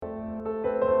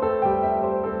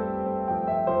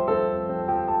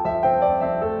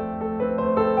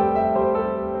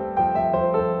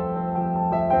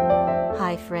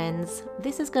friends.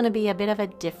 This is going to be a bit of a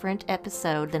different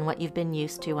episode than what you've been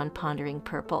used to on Pondering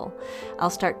Purple. I'll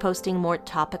start posting more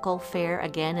topical fare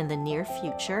again in the near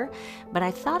future, but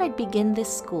I thought I'd begin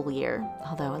this school year,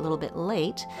 although a little bit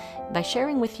late, by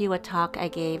sharing with you a talk I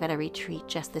gave at a retreat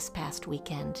just this past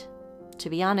weekend. To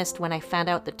be honest, when I found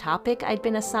out the topic I'd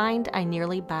been assigned, I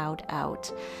nearly bowed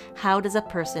out. How does a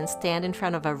person stand in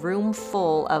front of a room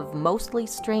full of mostly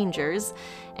strangers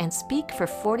and speak for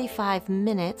 45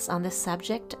 minutes on the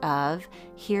subject of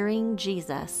hearing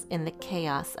Jesus in the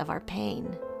chaos of our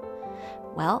pain?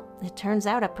 Well, it turns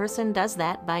out a person does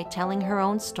that by telling her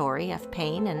own story of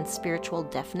pain and spiritual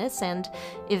deafness and,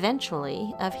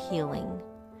 eventually, of healing.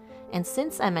 And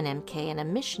since I'm an MK and a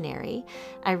missionary,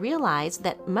 I realized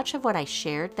that much of what I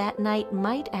shared that night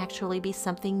might actually be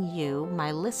something you,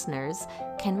 my listeners,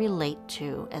 can relate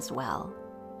to as well.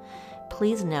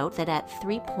 Please note that at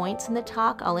 3 points in the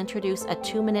talk, I'll introduce a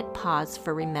 2-minute pause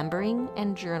for remembering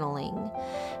and journaling.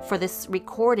 For this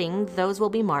recording, those will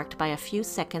be marked by a few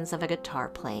seconds of a guitar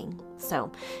playing.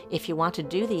 So, if you want to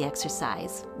do the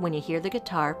exercise, when you hear the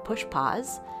guitar, push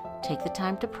pause, take the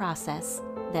time to process,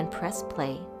 then press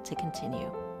play to continue.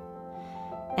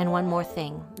 And one more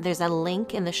thing, there's a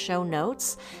link in the show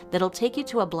notes that'll take you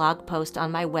to a blog post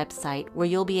on my website where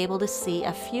you'll be able to see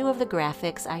a few of the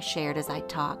graphics I shared as I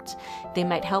talked. They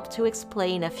might help to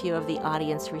explain a few of the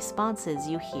audience responses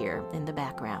you hear in the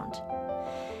background.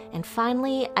 And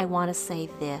finally, I want to say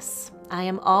this. I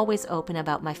am always open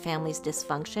about my family's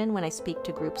dysfunction when I speak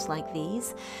to groups like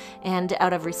these, and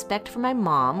out of respect for my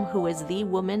mom, who is the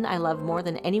woman I love more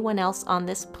than anyone else on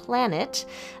this planet,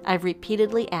 I've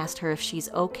repeatedly asked her if she's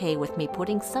okay with me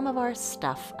putting some of our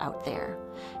stuff out there.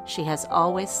 She has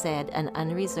always said an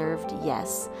unreserved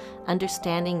yes,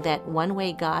 understanding that one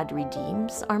way God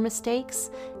redeems our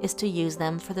mistakes is to use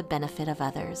them for the benefit of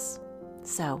others.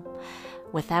 So,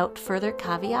 without further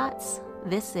caveats,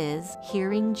 this is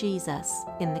Hearing Jesus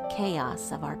in the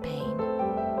Chaos of Our Pain.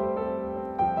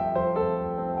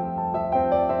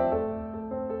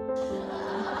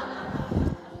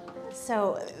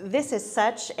 So this is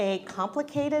such a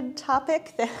complicated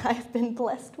topic that I've been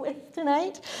blessed with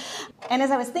tonight. And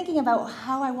as I was thinking about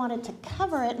how I wanted to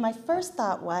cover it, my first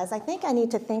thought was, I think I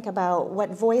need to think about what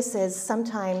voices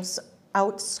sometimes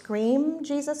outscream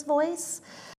Jesus' voice.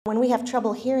 When we have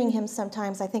trouble hearing him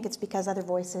sometimes, I think it's because other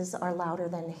voices are louder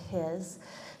than his.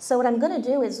 So what I'm going to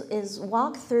do is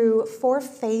walk through 4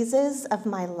 phases of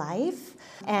my life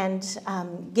and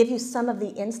give you some of the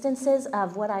instances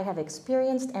of what I have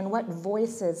experienced and what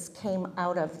voices came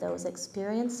out of those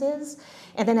experiences.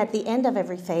 And then at the end of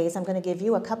every phase, I'm going to give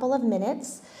you a couple of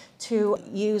minutes to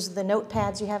use the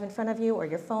notepads you have in front of you or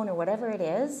your phone or whatever it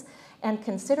is, and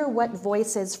consider what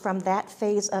voices from that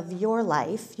phase of your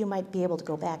life you might be able to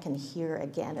go back and hear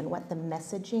again, and what the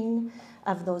messaging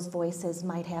of those voices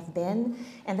might have been.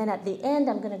 And then at the end,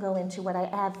 I'm going to go into what I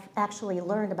have actually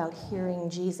learned about hearing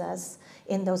Jesus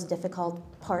in those difficult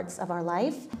parts of our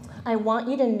life. I want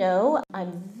you to know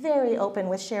I'm very open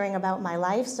with sharing about my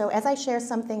life. So as I share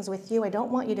some things with you, I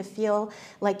don't want you to feel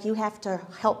like you have to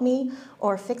help me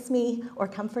or fix me or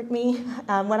comfort me.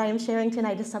 What I am sharing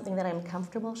tonight is something that I'm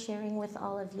comfortable sharing with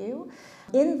all of you,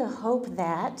 in the hope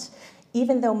that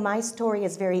even though my story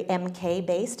is very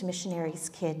MK-based, missionaries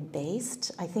kid-based,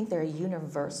 I think there are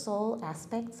universal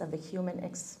aspects of the human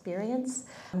experience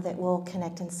that will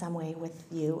connect in some way with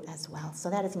you as well. So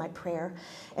that is my prayer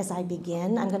as I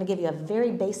begin. I'm going to give you a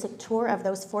very basic tour of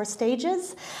those 4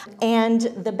 stages. And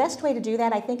the best way to do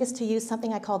that, I think, is to use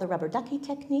something I call the rubber ducky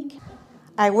technique.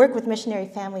 I work with missionary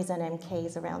families and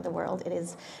MKs around the world. It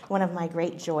is one of my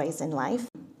great joys in life.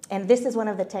 And this is one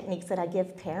of the techniques that I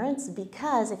give parents,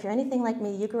 because if you're anything like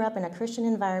me, you grew up in a Christian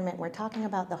environment where talking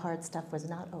about the hard stuff was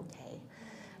not okay.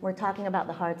 Where talking about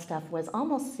the hard stuff was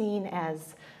almost seen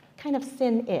as kind of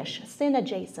sin-ish,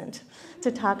 sin-adjacent,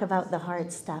 to talk about the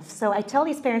hard stuff. So I tell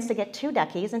these parents to get 2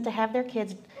 duckies and to have their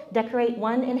kids decorate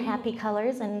one in happy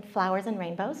colors and flowers and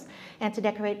rainbows, and to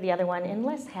decorate the other one in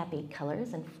less happy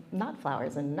colors and not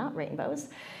flowers and not rainbows.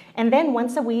 And then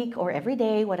once a week or every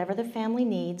day, whatever the family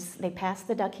needs, they pass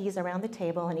the duckies around the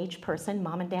table, and each person,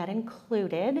 mom and dad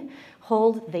included,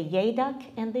 hold the yay duck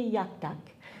and the yuck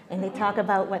duck. And they talk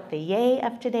about what the yay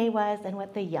of today was and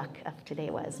what the yuck of today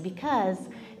was, because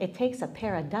it takes a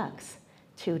pair of ducks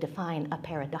to define a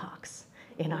paradox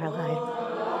in our life.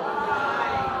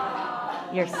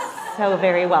 You're so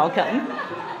very welcome.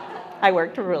 I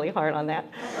worked really hard on that.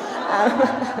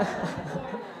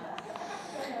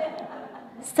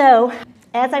 So,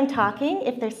 as I'm talking,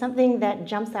 if there's something that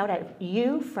jumps out at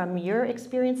you from your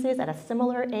experiences at a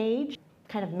similar age,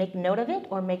 kind of make note of it,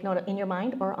 or make note in your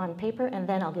mind or on paper, and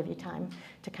then I'll give you time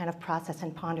to kind of process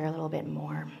and ponder a little bit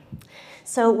more.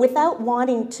 So without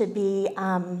wanting to be,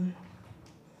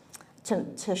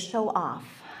 to show off,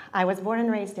 I was born and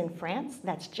raised in France.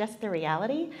 That's just the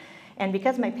reality. And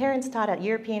because my parents taught at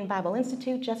European Bible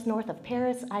Institute just north of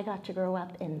Paris, I got to grow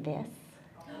up in this.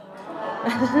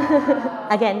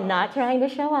 Again, not trying to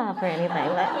show off or anything,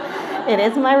 but it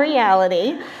is my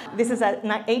reality. This is an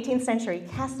 18th century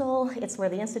castle. It's where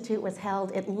the Institute was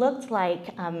held. It looked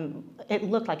like an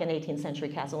 18th century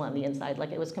castle on the inside,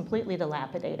 like it was completely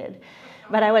dilapidated.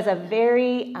 But I was a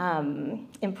very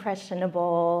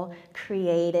impressionable,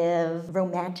 creative,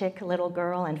 romantic little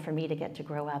girl, and for me to get to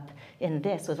grow up in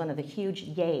this was one of the huge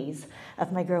yays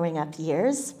of my growing up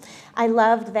years. I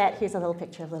loved that. Here's a little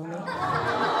picture of little me.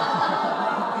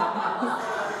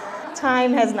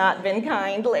 Time has not been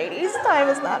kind, ladies. Time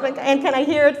has not been kind. And can I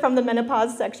hear it from the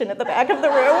menopause section at the back of the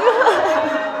room?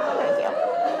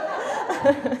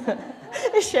 Thank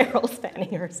you. Cheryl's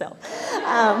fanning herself.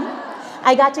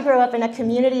 I got to grow up in a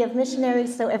community of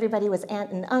missionaries, so everybody was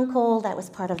aunt and uncle. That was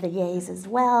part of the yays as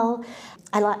well.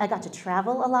 I got to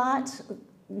travel a lot.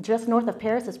 Just north of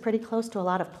Paris is pretty close to a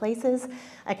lot of places.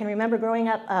 I can remember growing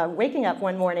up, waking up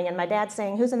one morning and my dad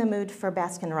saying, "Who's in the mood for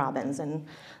Baskin-Robbins?" And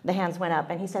the hands went up,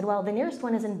 and he said, "Well, the nearest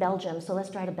one is in Belgium, so let's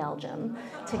drive to Belgium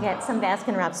to get some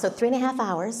Baskin-Robbins." So 3.5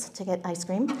 hours to get ice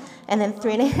cream, and then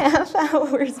 3.5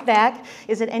 hours back.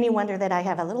 Is it any wonder that I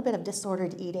have a little bit of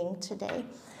disordered eating today?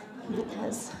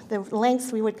 Because the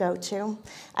lengths we would go to.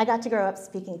 I got to grow up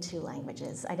speaking 2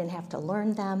 languages. I didn't have to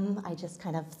learn them. I just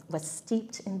kind of was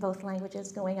steeped in both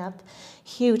languages growing up.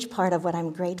 Huge part of what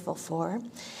I'm grateful for.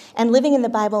 And living in the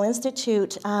Bible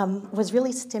Institute was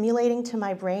really stimulating to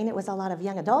my brain. It was a lot of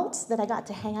young adults that I got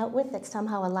to hang out with that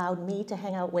somehow allowed me to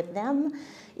hang out with them,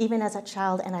 even as a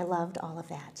child, and I loved all of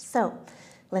that. So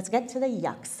let's get to the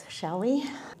yucks, shall we?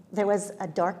 There was a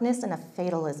darkness and a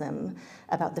fatalism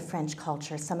about the French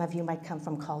culture. Some of you might come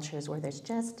from cultures where there's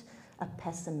just a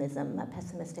pessimism, a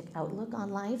pessimistic outlook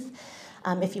on life.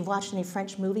 If you've watched any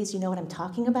French movies, you know what I'm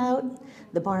talking about.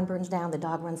 The barn burns down, the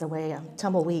dog runs away, a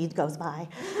tumbleweed goes by.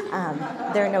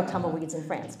 There are no tumbleweeds in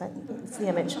France, but it's the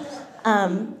image.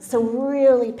 So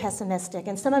really pessimistic.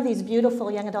 And some of these beautiful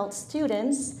young adult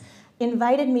students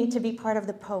invited me to be part of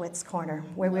the Poets' Corner,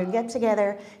 where we would get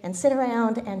together and sit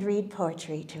around and read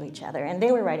poetry to each other. And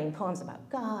they were writing poems about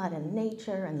God and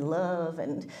nature and love.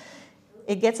 And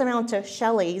it gets around to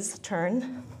Shelley's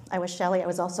turn. I was Shelley. I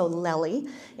was also Lely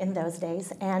in those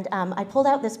days. And I pulled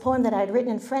out this poem that I had written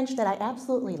in French that I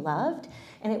absolutely loved.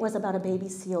 And it was about a baby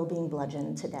seal being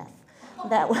bludgeoned to death.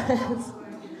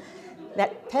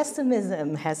 That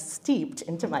pessimism has steeped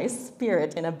into my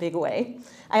spirit in a big way.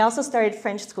 I also started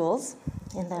French schools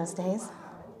in those days.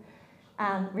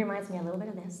 Reminds me a little bit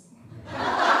of this.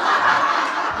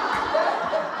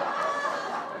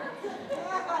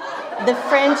 The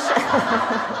French,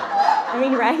 I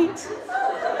mean, right?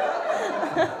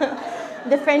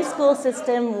 The French school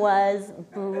system was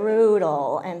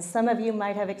brutal, and some of you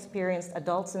might have experienced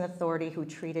adults in authority who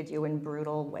treated you in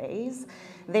brutal ways.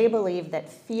 They believed that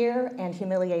fear and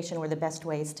humiliation were the best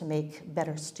ways to make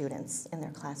better students in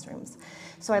their classrooms.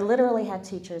 So I literally had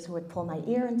teachers who would pull my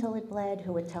ear until it bled,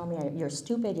 who would tell me, "You're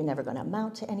stupid, you're never going to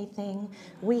amount to anything."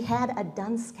 We had a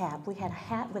dunce cap. We had a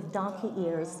hat with donkey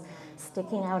ears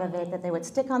sticking out of it that they would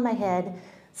stick on my head,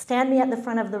 stand me at the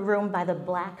front of the room by the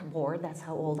blackboard, that's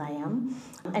how old I am,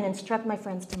 and instruct my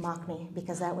friends to mock me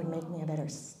because that would make me a better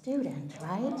student,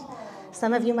 right?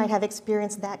 Some of you might have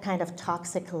experienced that kind of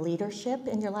toxic leadership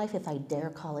in your life, if I dare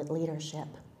call it leadership.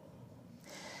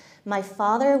 My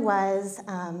father was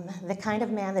the kind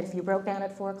of man that if you broke down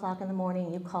at 4 o'clock in the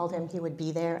morning, you called him, he would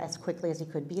be there as quickly as he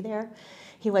could be there.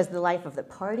 He was the life of the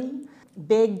party.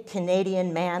 Big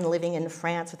Canadian man living in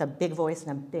France with a big voice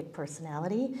and a big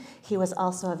personality. He was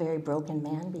also a very broken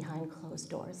man behind closed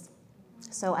doors.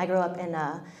 So I grew up in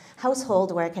a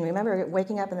household where I can remember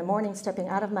waking up in the morning, stepping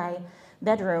out of my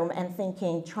bedroom and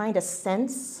thinking, trying to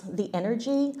sense the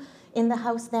energy in the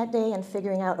house that day and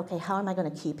figuring out, okay, how am I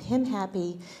going to keep him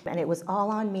happy? And it was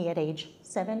all on me at age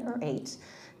 7 or 8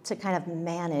 to kind of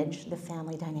manage the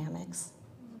family dynamics.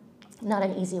 Not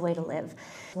an easy way to live.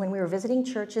 When we were visiting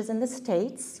churches in the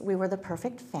States, we were the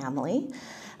perfect family.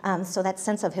 So that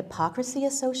sense of hypocrisy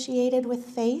associated with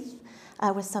faith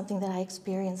was something that I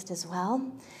experienced as well.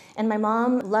 And my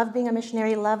mom loved being a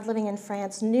missionary, loved living in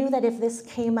France, knew that if this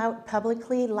came out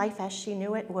publicly, life as she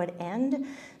knew it would end.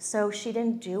 So she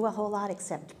didn't do a whole lot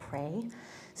except pray.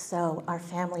 So our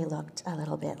family looked a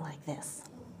little bit like this.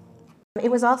 It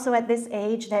was also at this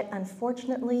age that,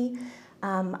 unfortunately,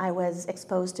 I was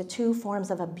exposed to 2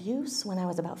 forms of abuse when I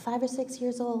was about 5 or 6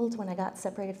 years old, when I got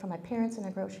separated from my parents in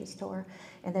a grocery store,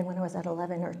 and then when I was at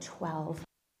 11 or 12,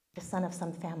 the son of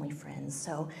some family friends.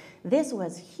 So this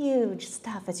was huge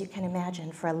stuff, as you can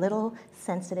imagine, for a little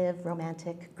sensitive,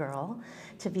 romantic girl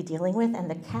to be dealing with,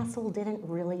 and the castle didn't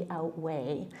really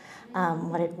outweigh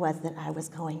what it was that I was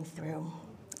going through.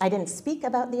 I didn't speak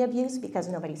about the abuse because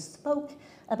nobody spoke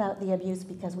about the abuse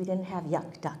because we didn't have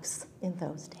yuck ducks in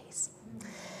those days.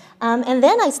 And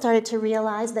then I started to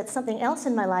realize that something else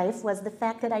in my life was the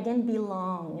fact that I didn't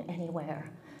belong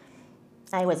anywhere.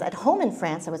 I was at home in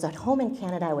France, I was at home in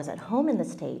Canada, I was at home in the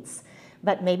States,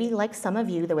 but maybe like some of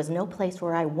you, there was no place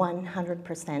where I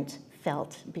 100%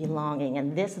 felt belonging.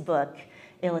 And this book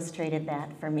illustrated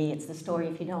that for me. It's the story,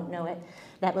 if you don't know it,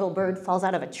 that little bird falls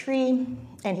out of a tree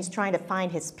and he's trying to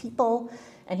find his people,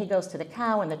 and he goes to the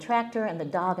cow and the tractor and the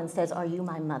dog and says, "Are you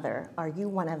my mother? Are you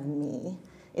one of me?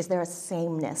 Is there a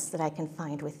sameness that I can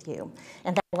find with you?"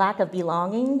 And that lack of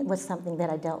belonging was something that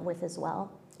I dealt with as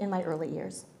well in my early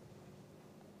years.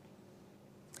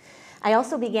 I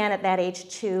also began at that age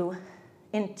to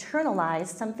internalize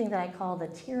something that I call the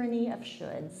tyranny of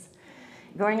shoulds.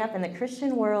 Growing up in the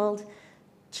Christian world,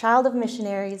 child of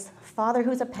missionaries, father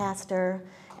who's a pastor,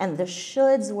 and the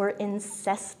shoulds were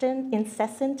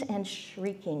incessant and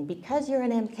shrieking. Because you're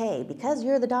an MK, because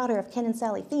you're the daughter of Ken and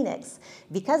Sally Phoenix,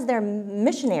 because they're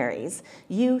missionaries,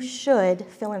 you should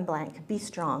fill in blank, be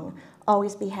strong,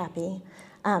 always be happy,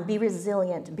 be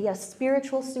resilient, be a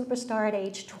spiritual superstar at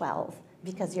age 12,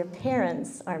 because your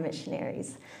parents are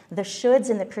missionaries. The shoulds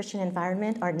in the Christian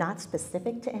environment are not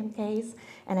specific to MKs,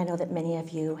 and I know that many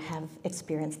of you have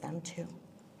experienced them too.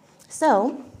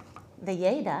 So, the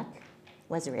yay duck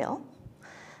was real.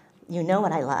 You know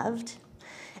what I loved.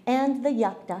 And the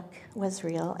yuck duck was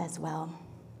real as well.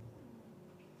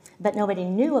 But nobody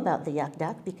knew about the yuck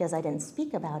duck because I didn't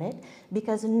speak about it,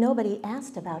 because nobody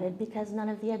asked about it, because none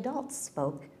of the adults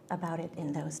spoke about it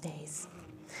in those days.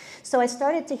 So I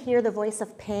started to hear the voice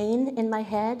of pain in my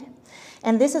head,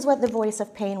 and this is what the voice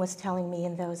of pain was telling me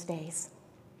in those days.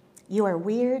 You are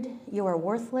weird, you are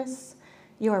worthless,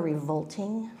 you are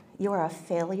revolting, you are a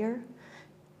failure.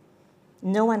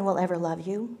 No one will ever love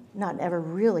you, not ever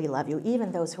really love you,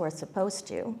 even those who are supposed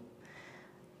to.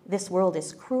 This world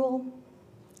is cruel,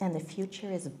 and the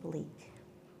future is bleak.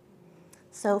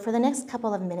 So for the next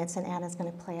couple of minutes, and Anna's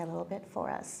going to play a little bit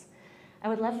for us, I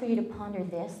would love for you to ponder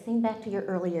this. Think back to your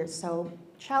early years, so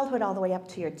childhood all the way up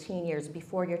to your teen years,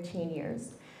 before your teen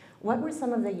years. What were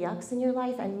some of the yucks in your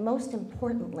life? And most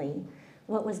importantly,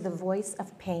 what was the voice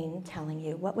of pain telling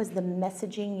you? What was the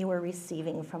messaging you were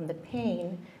receiving from the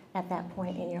pain at that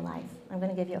point in your life? I'm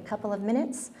going to give you a couple of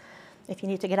minutes. If you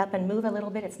need to get up and move a little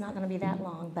bit, it's not going to be that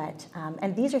long. But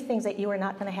and these are things that you are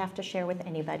not going to have to share with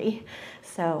anybody.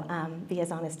 So be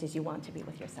as honest as you want to be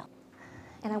with yourself.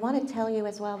 And I want to tell you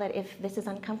as well that if this is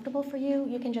uncomfortable for you,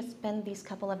 you can just spend these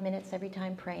couple of minutes every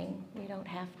time praying. You don't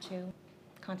have to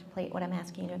contemplate what I'm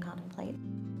asking you to contemplate.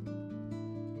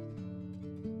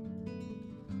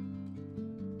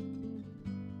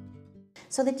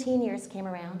 So the teen years came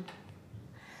around.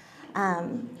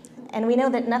 And we know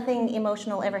that nothing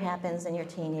emotional ever happens in your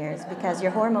teen years because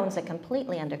your hormones are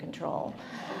completely under control.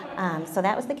 So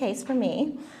that was the case for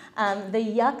me. The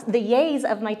yays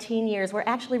of my teen years were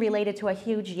actually related to a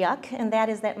huge yuck, and that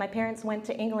is that my parents went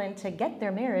to England to get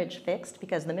their marriage fixed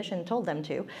because the mission told them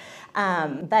to.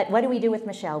 But what do we do with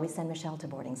Michelle? We send Michelle to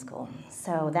boarding school.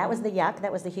 So that was the yuck,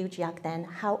 that was the huge yuck then.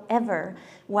 However,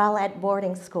 while at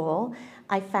boarding school,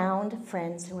 I found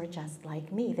friends who were just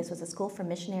like me. This was a school for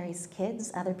missionaries'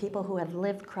 kids, other people who have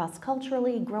lived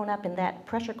cross-culturally, grown up in that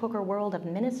pressure cooker world of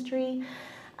ministry.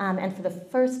 And for the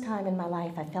first time in my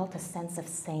life, I felt a sense of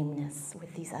sameness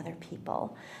with these other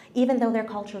people. Even though their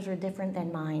cultures were different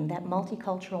than mine, that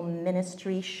multicultural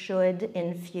ministry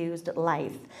should-infused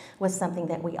life was something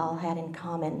that we all had in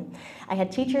common. I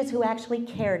had teachers who actually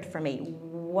cared for me.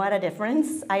 What a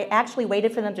difference. I actually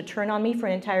waited for them to turn on me for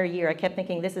an entire year. I kept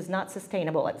thinking, this is not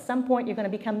sustainable. At some point, you're going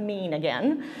to become mean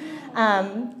again.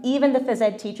 Even the phys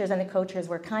ed teachers and the coaches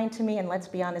were kind to me, and let's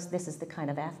be honest, this is the kind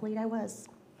of athlete I was.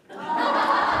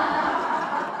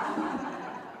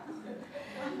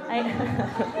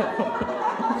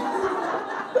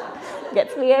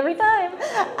 Gets me every time.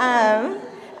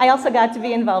 I also got to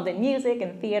be involved in music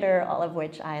and theater, all of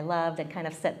which I loved and kind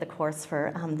of set the course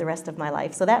for the rest of my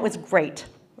life. So that was great.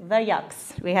 The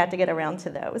yucks, we had to get around to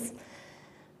those.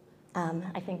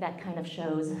 I think that kind of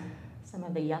shows some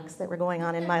of the yucks that were going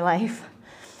on in my life.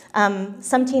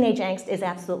 Some teenage angst is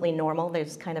absolutely normal.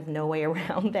 There's kind of no way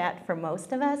around that for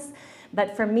most of us.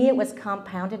 But for me, it was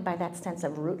compounded by that sense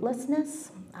of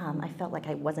rootlessness. I felt like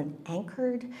I wasn't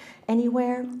anchored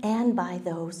anywhere, and by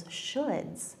those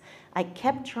shoulds. I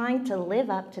kept trying to live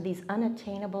up to these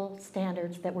unattainable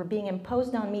standards that were being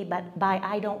imposed on me by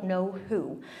I don't know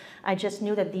who. I just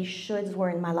knew that these shoulds were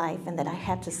in my life and that I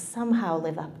had to somehow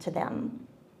live up to them.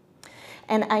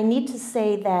 And I need to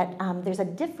say that there's a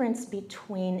difference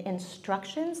between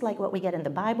instructions, like what we get in the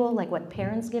Bible, like what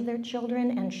parents give their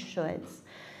children, and shoulds.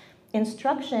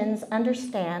 Instructions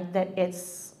understand that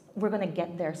we're going to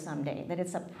get there someday, that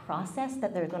it's a process,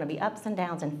 that there's going to be ups and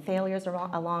downs and failures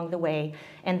along the way,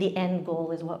 and the end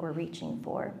goal is what we're reaching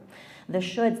for. The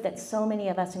shoulds that so many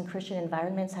of us in Christian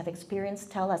environments have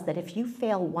experienced tell us that if you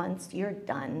fail once, you're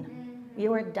done.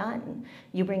 You are done.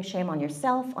 You bring shame on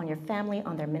yourself, on your family,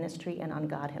 on their ministry, and on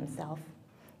God himself.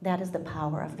 That is the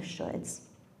power of the shoulds.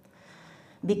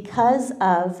 Because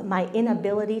of my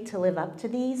inability to live up to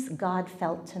these, God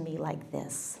felt to me like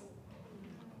this.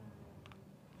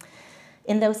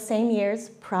 In those same years,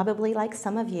 probably like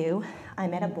some of you, I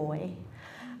met a boy.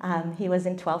 He was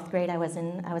in 12th grade. I was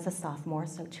a sophomore,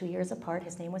 so 2 years apart.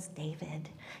 His name was David.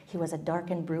 He was a dark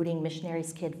and brooding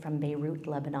missionaries kid from Beirut,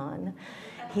 Lebanon.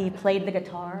 He played the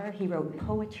guitar. He wrote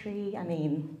poetry. I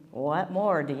mean, what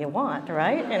more do you want,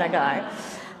 right, in a guy?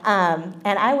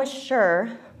 And I was sure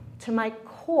to my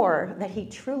core that he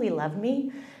truly loved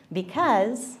me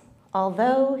because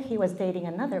although he was dating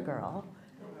another girl,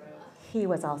 he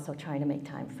was also trying to make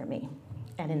time for me.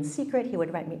 And in secret, he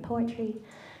would write me poetry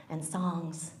and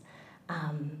songs,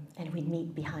 and we'd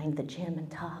meet behind the gym and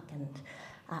talk, and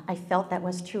I felt that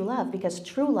was true love, because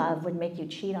true love would make you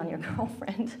cheat on your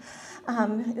girlfriend.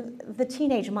 The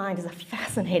teenage mind is a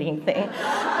fascinating thing,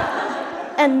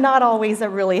 and not always a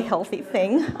really healthy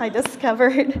thing, I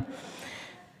discovered.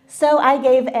 So I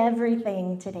gave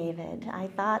everything to David. I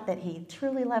thought that he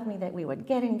truly loved me, that we would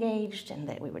get engaged and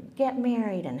that we would get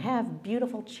married and have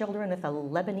beautiful children with a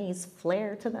Lebanese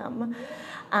flair to them.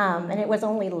 And it was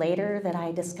only later that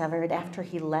I discovered, after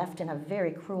he left in a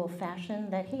very cruel fashion,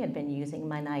 that he had been using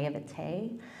my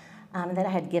naivete, that I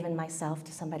had given myself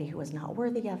to somebody who was not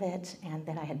worthy of it, and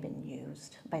that I had been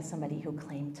used by somebody who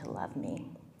claimed to love me.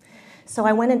 So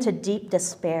I went into deep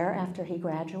despair after he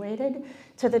graduated,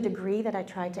 to the degree that I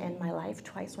tried to end my life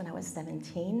twice when I was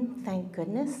 17. Thank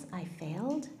goodness I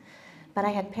failed. But I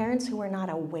had parents who were not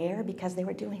aware because they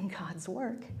were doing God's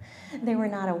work. They were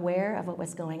not aware of what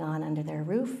was going on under their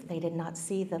roof. They did not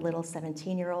see the little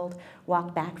 17-year-old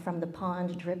walk back from the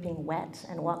pond dripping wet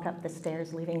and walk up the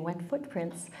stairs leaving wet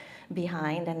footprints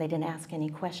behind, and they didn't ask any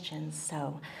questions.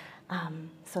 So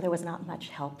there was not much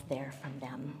help there from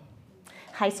them.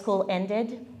 High school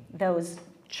ended. Those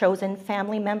chosen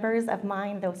family members of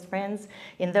mine, those friends,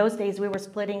 in those days we were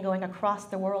splitting, going across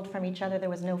the world from each other. There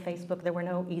was no Facebook. There were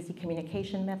no easy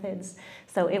communication methods.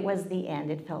 So it was the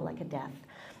end. It felt like a death.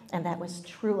 And that was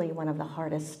truly one of the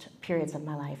hardest periods of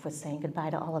my life, was saying goodbye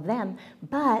to all of them.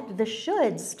 But the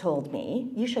shoulds told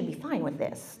me, you should be fine with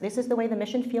this. This is the way the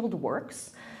mission field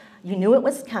works. You knew it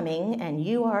was coming, and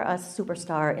you are a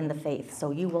superstar in the faith,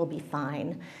 so you will be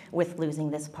fine with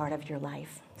losing this part of your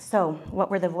life. So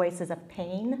what were the voices of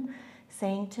pain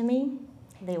saying to me?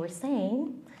 They were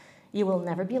saying, you will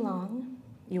never belong,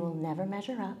 you will never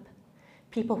measure up.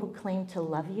 People who claim to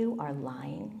love you are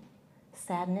lying.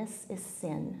 Sadness is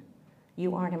sin.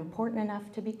 You aren't important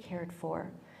enough to be cared for,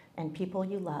 and people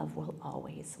you love will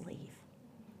always leave.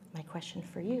 My question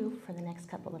for you for the next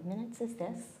couple of minutes is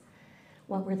this.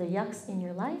 What were the yucks in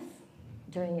your life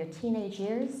during your teenage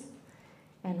years?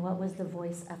 And what was the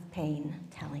voice of pain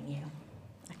telling you?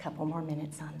 A couple more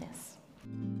minutes on this.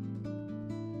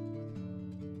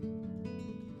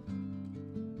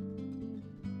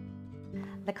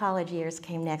 The college years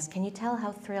came next. Can you tell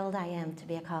how thrilled I am to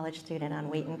be a college student on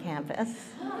Wheaton campus?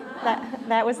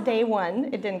 That was day one.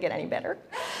 It didn't get any better.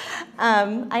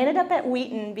 I ended up at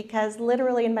Wheaton because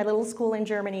literally in my little school in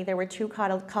Germany, there were two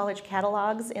college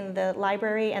catalogs in the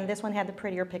library, and this one had the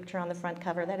prettier picture on the front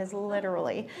cover. That is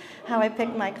literally how I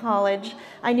picked my college.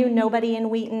 I knew nobody in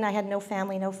Wheaton. I had no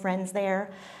family, no friends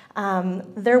there.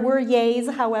 There were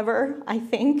yays, however, I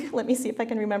think. Let me see if I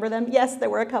can remember them. Yes, there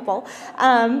were a couple.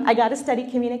 I got to study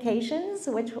communications,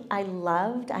 which I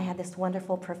loved. I had this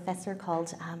wonderful professor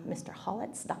called Mr.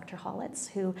 Hollitz, Dr. Hollitz,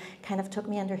 who kind of took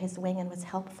me under his wing and was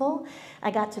helpful.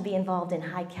 I got to be involved in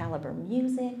high caliber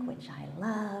music, which I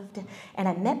loved. And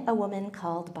I met a woman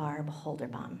called Barb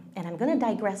Holderbaum. And I'm going to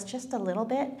digress just a little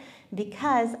bit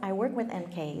because I work with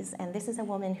MKs, and this is a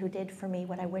woman who did for me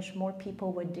what I wish more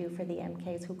people would do for the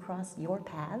MKs who cross your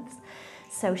paths.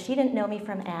 So she didn't know me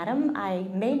from Adam. I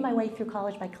made my way through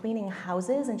college by cleaning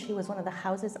houses, and she was one of the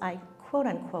houses I quote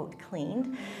unquote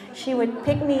cleaned. She would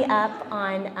pick me up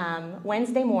on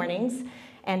Wednesday mornings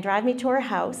and drive me to her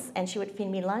house, and she would feed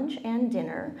me lunch and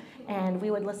dinner, and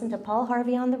we would listen to Paul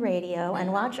Harvey on the radio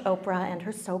and watch Oprah and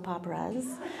her soap operas.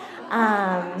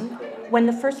 When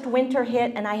the first winter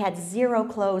hit and I had zero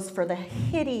clothes for the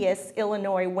hideous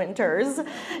Illinois winters,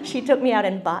 she took me out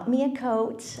and bought me a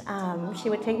coat. She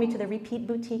would take me to the Repeat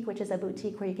Boutique, which is a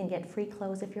boutique where you can get free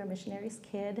clothes if you're a missionary's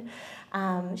kid.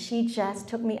 She just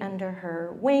took me under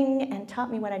her wing and taught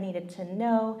me what I needed to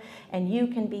know, and you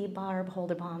can be Barb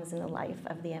Holderbaums in the life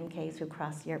of the MKs who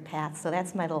cross your path. So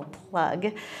that's my little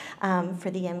plug for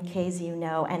the MKs you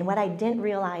know. And what I didn't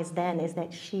realize then is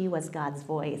that she was God's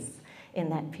voice in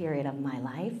that period of my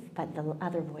life, but the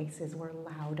other voices were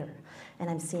louder. And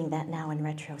I'm seeing that now in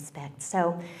retrospect.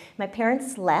 So my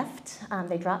parents left.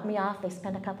 They dropped me off. They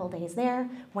spent a couple days there,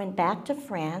 went back to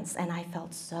France, and I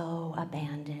felt so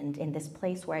abandoned in this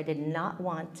place where I did not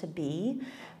want to be,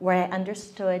 where I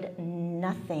understood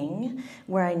nothing,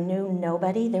 where I knew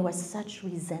nobody. There was such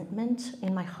resentment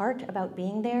in my heart about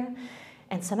being there.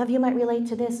 And some of you might relate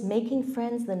to this. Making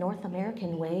friends the North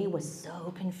American way was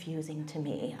so confusing to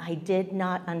me. I did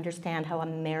not understand how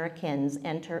Americans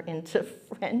enter into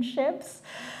friendships.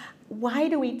 Why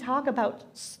do we talk about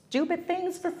stupid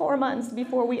things for 4 months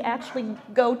before we actually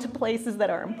go to places that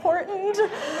are important?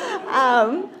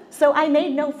 So I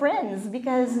made no friends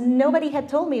because nobody had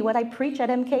told me what I preach at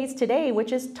MKs today,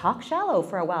 which is talk shallow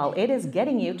for a while. It is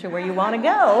getting you to where you want to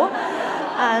go.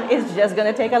 It's just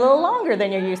going to take a little longer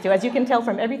than you're used to. As you can tell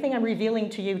from everything I'm revealing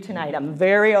to you tonight, I'm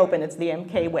very open. It's the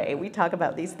MK way. We talk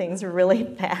about these things really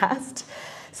fast.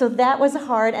 So that was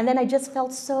hard, and then I just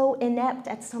felt so inept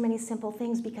at so many simple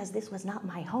things because this was not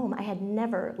my home. I had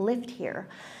never lived here.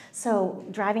 So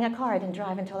driving a car, I didn't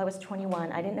drive until I was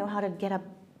 21. I didn't know how to get a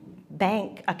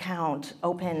bank account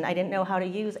open. I didn't know how to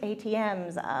use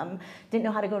ATMs. Didn't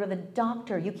know how to go to the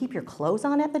doctor. You keep your clothes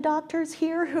on at the doctor's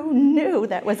here? Who knew?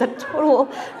 That was a total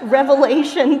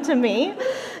revelation to me.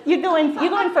 You go in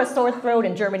for a sore throat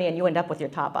in Germany and you end up with your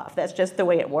top off. That's just the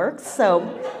way it works. So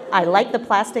I like the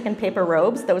plastic and paper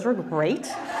robes. Those were great.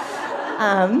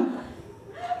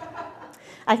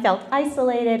 I felt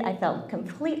isolated, I felt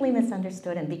completely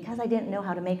misunderstood, and because I didn't know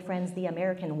how to make friends the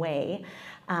American way,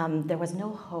 there was no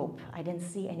hope. I didn't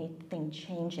see anything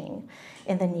changing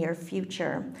in the near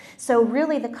future. So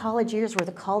really the college years were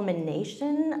the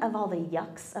culmination of all the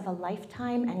yucks of a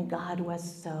lifetime, and God was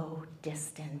so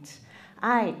distant.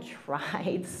 I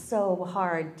tried so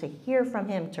hard to hear from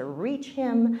him, to reach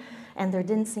him, and there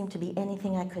didn't seem to be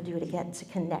anything I could do to get to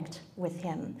connect with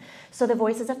him. So the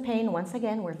voices of pain, once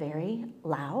again, were very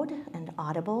loud and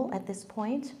audible at this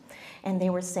point, and they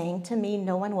were saying to me,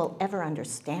 no one will ever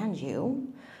understand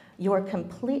you. You're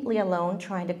completely alone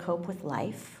trying to cope with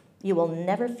life. You will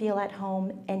never feel at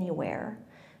home anywhere.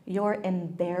 You're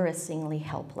embarrassingly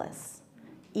helpless.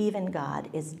 Even God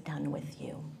is done with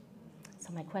you.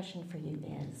 So my question for you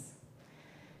is,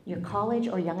 your college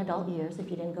or young adult years, if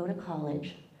you didn't go to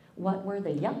college, what were the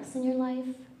yucks in your life,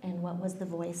 and what was the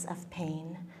voice of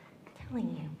pain telling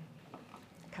you?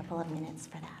 A couple of minutes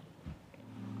for that.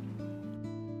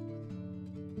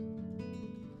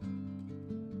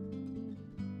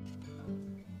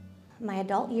 My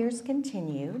adult years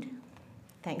continued,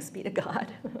 thanks be to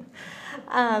God.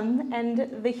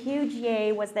 And the huge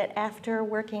yay was that after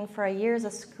working for a year as a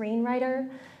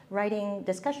screenwriter, writing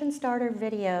discussion starter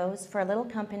videos for a little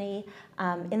company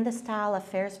in the style of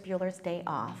Ferris Bueller's Day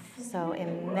Off. So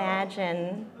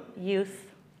imagine youth,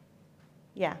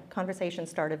 conversation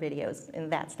starter videos in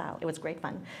that style. It was great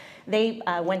fun. They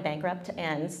went bankrupt,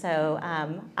 and so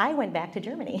I went back to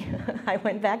Germany. I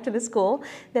went back to the school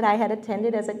that I had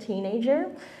attended as a teenager.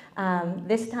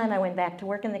 This time I went back to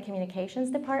work in the communications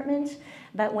department,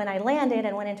 but when I landed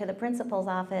and went into the principal's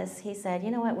office, he said,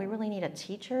 you know what, we really need a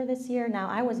teacher this year. Now,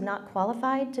 I was not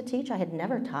qualified to teach. I had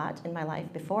never taught in my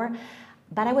life before,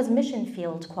 but I was mission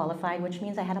field qualified, which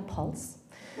means I had a pulse.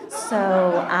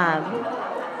 So,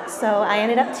 so I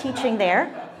ended up teaching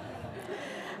there.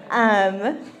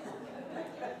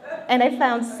 And I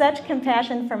found such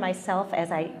compassion for myself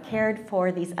as I cared for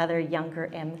these other younger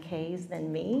MKs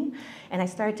than me. And I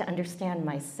started to understand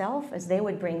myself as they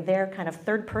would bring their kind of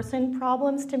third-person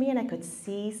problems to me, and I could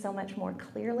see so much more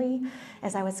clearly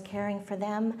as I was caring for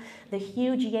them. The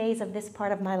huge yays of this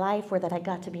part of my life were that I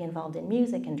got to be involved in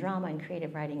music and drama and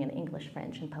creative writing and English,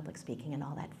 French, and public speaking and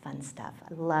all that fun stuff.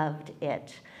 I loved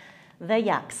it. The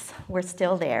yucks were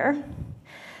still there.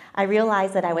 I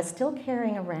realized that I was still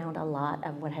carrying around a lot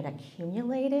of what had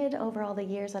accumulated over all the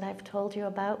years that I've told you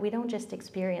about. We don't just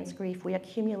experience grief, we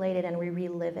accumulate it and we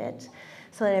relive it.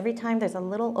 So that every time there's a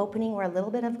little opening where a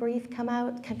little bit of grief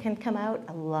can come out,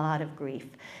 a lot of grief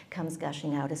comes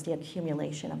gushing out as the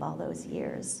accumulation of all those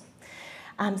years.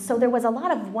 So there was a lot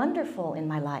of wonderful in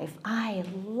my life. I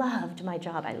loved my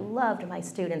job. I loved my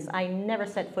students. I never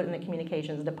set foot in the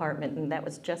communications department, and that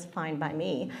was just fine by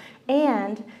me.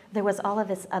 And there was all of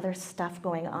this other stuff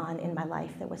going on in my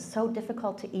life that was so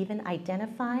difficult to even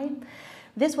identify.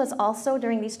 This was also,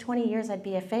 during these 20 years at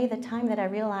BFA, the time that I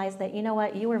realized that, you know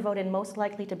what, you were voted most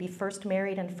likely to be first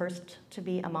married and first to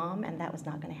be a mom, and that was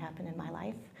not going to happen in my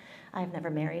life. I've never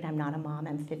married, I'm not a mom,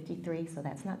 I'm 53, so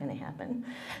that's not going to happen.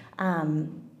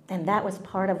 And that was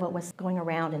part of what was going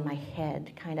around in my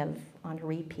head, kind of on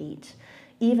repeat,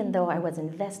 even though I was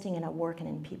investing in a work and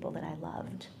in people that I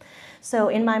loved. So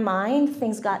in my mind,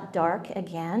 things got dark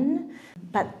again,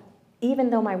 but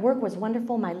even though my work was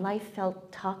wonderful, my life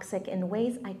felt toxic in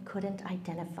ways I couldn't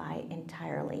identify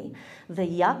entirely. The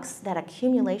yucks, that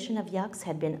accumulation of yucks,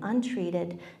 had been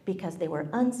untreated because they were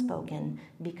unspoken,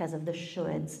 because of the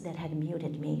shoulds that had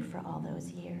muted me for all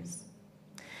those years.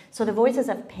 So the voices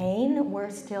of pain were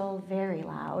still very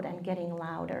loud and getting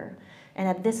louder. And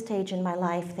at this stage in my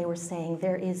life, they were saying,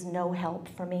 there is no help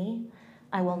for me.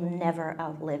 I will never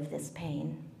outlive this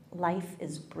pain. Life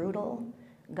is brutal.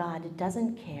 God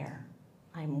doesn't care.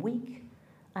 I'm weak,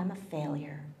 I'm a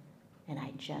failure, and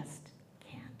I just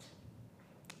can't.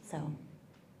 So,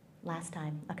 last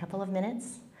time, a couple of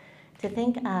minutes to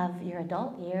think of your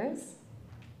adult years.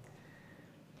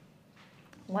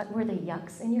 What were the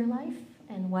yucks in your life,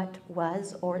 and what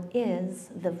was or is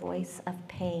the voice of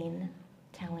pain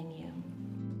telling you?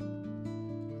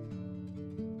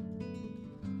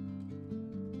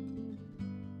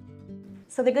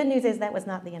 So the good news is that was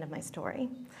not the end of my story.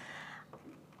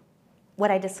 What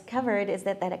I discovered is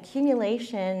that that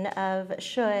accumulation of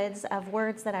shoulds, of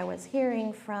words that I was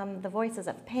hearing from the voices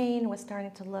of pain, was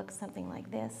starting to look something like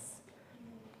this.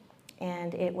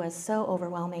 And it was so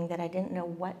overwhelming that I didn't know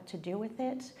what to do with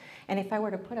it. And if I were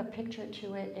to put a picture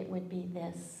to it, it would be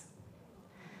this.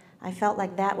 I felt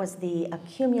like that was the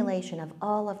accumulation of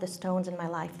all of the stones in my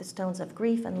life, the stones of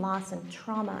grief and loss and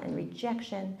trauma and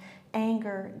rejection,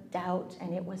 anger, doubt,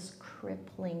 and it was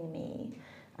crippling me.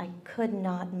 I could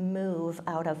not move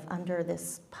out of under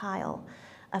this pile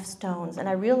of stones. And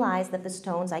I realized that the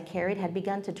stones I carried had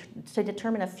begun to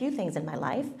determine a few things in my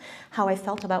life: how I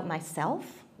felt about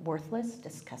myself, worthless,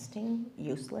 disgusting,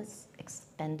 useless,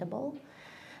 expendable;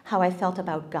 how I felt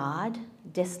about God,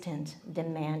 distant,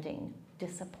 demanding,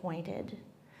 disappointed;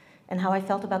 and how I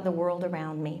felt about the world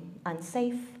around me,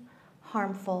 unsafe,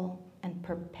 harmful, and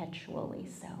perpetually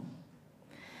so.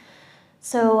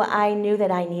 So I knew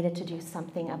that I needed to do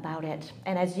something about it.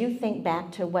 And as you think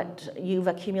back to what you've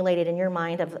accumulated in your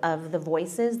mind of the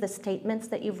voices, the statements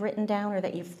that you've written down or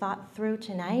that you've thought through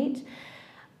tonight,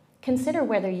 consider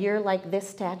whether you're like this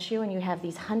statue and you have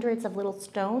these hundreds of little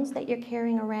stones that you're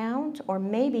carrying around, or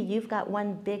maybe you've got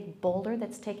one big boulder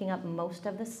that's taking up most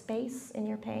of the space in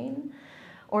your pain.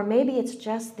 Or maybe it's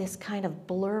just this kind of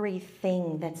blurry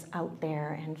thing that's out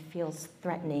there and feels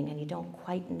threatening and you don't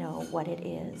quite know what it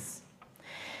is.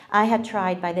 I had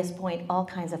tried, by this point, all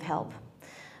kinds of help.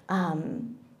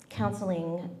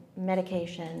 Counseling,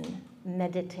 medication,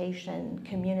 meditation,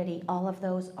 community, all of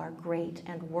those are great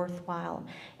and worthwhile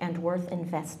and worth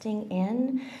investing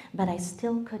in, but I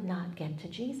still could not get to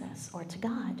Jesus or to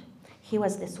God. He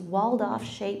was this walled-off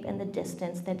shape in the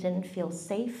distance that didn't feel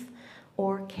safe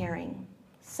or caring.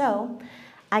 So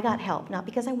I got help, not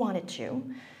because I wanted to.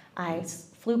 I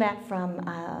flew back from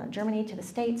Germany to the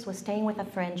States, was staying with a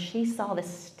friend. She saw the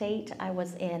state I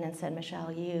was in and said,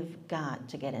 Michelle, you've got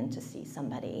to get in to see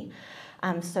somebody.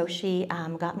 So she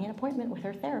got me an appointment with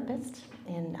her therapist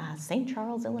in St.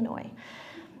 Charles, Illinois.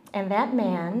 And that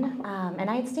man, and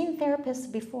I had seen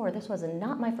therapists before, this was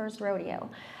not my first rodeo,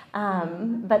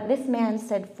 but this man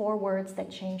said 4 words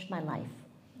that changed my life.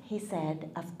 He said,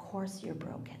 of course you're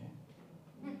broken.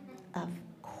 Of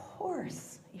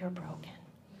course you're broken.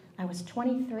 I was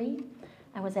 23.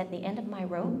 I was at the end of my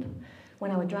rope.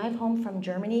 When I would drive home from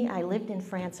Germany, I lived in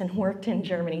France and worked in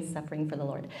Germany, suffering for the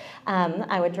Lord.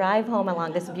 I would drive home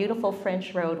along this beautiful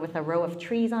French road with a row of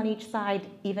trees on each side,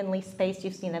 evenly spaced.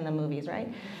 You've seen it in the movies,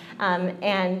 right?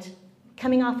 And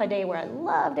coming off a day where I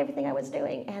loved everything I was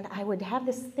doing, and I would have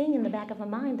this thing in the back of my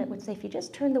mind that would say, if you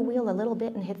just turn the wheel a little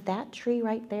bit and hit that tree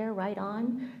right there, right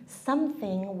on,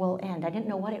 something will end. I didn't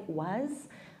know what it was,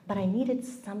 but I needed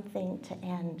something to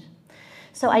end.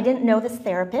 So I didn't know this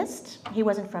therapist. He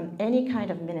wasn't from any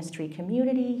kind of ministry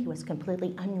community. He was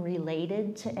completely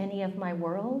unrelated to any of my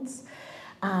worlds.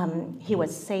 He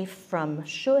was safe from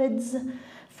shoulds,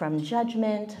 from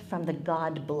judgment, from the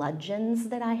God bludgeons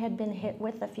that I had been hit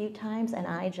with a few times, and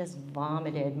I just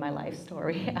vomited my life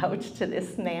story out to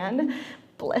this man.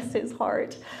 Bless his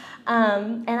heart.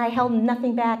 And I held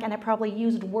nothing back, and I probably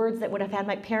used words that would have had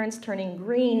my parents turning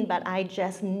green, but I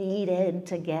just needed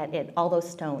to get it, all those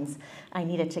stones. I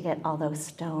needed to get all those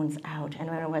stones out. And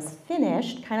when I was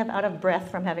finished, kind of out of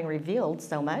breath from having revealed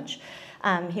so much,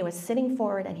 he was sitting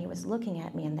forward and he was looking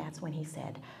at me, and that's when he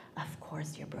said, "Of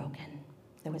course you're broken."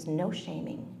 There was no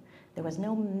shaming. There was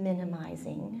no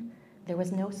minimizing. There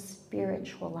was no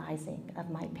spiritualizing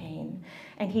of my pain.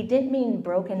 And he didn't mean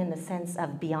broken in the sense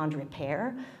of beyond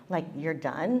repair, like you're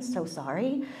done, so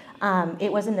sorry.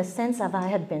 It was in the sense of I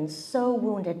had been so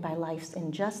wounded by life's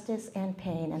injustice and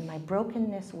pain, and my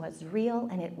brokenness was real,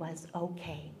 and it was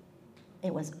okay.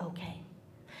 It was okay.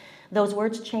 Those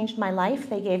words changed my life.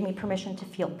 They gave me permission to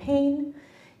feel pain.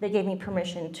 They gave me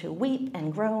permission to weep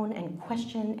and groan and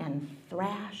question and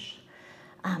thrash.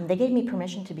 They gave me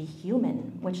permission to be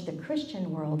human, which the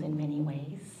Christian world in many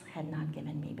ways had not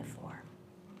given me before.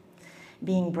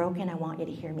 Being broken, I want you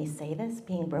to hear me say this,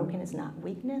 being broken is not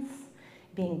weakness.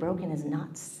 Being broken is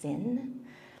not sin.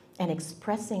 And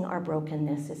expressing our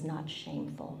brokenness is not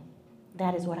shameful.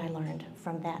 That is what I learned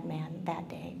from that man that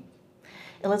day.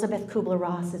 Elizabeth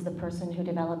Kubler-Ross is the person who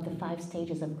developed the 5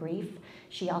 stages of grief.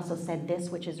 She also said this,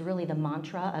 which is really the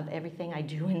mantra of everything I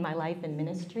do in my life and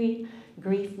ministry: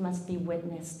 grief must be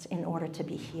witnessed in order to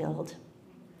be healed.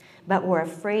 But we're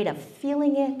afraid of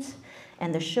feeling it,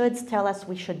 and the shoulds tell us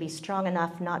we should be strong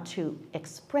enough not to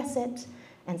express it,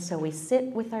 and so we sit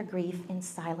with our grief in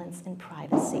silence and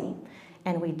privacy,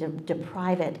 and we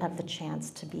deprive it of the chance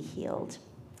to be healed.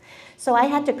 So I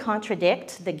had to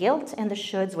contradict the guilt and the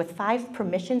shoulds with 5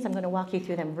 permissions. I'm going to walk you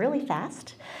through them really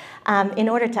fast in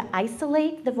order to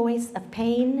isolate the voice of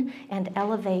pain and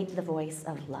elevate the voice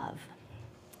of love.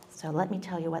 So let me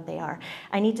tell you what they are.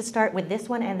 I need to start with this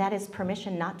one, and that is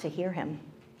permission not to hear him.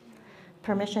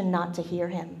 Permission not to hear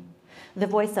him. The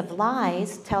voice of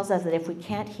lies tells us that if we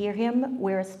can't hear him,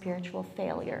 we're a spiritual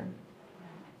failure.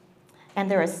 And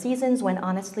there are seasons when,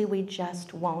 honestly, we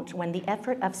just won't, when the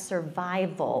effort of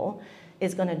survival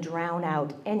is going to drown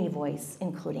out any voice,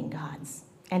 including God's.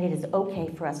 And it is okay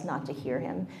for us not to hear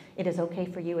him. It is okay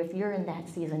for you, if you're in that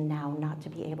season now, not to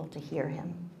be able to hear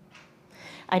him.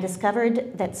 I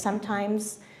discovered that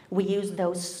sometimes we use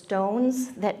those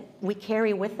stones that we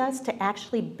carry with us to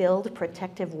actually build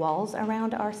protective walls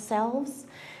around ourselves.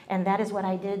 And that is what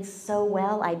I did so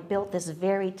well. I built this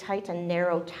very tight and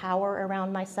narrow tower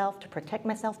around myself to protect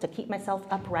myself, to keep myself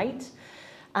upright,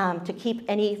 to keep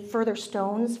any further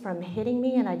stones from hitting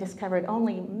me. And I discovered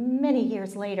only many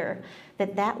years later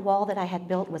that that wall that I had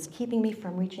built was keeping me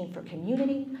from reaching for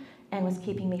community and was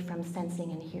keeping me from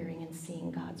sensing and hearing and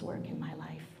seeing God's work in my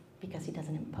life, because he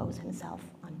doesn't impose himself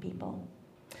on people.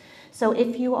 So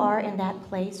if you are in that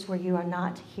place where you are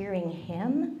not hearing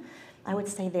him, I would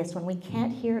say this: when we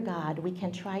can't hear God, we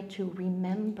can try to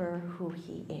remember who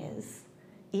he is,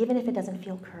 even if it doesn't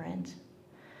feel current.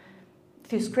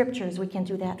 Through scriptures, we can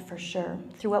do that for sure.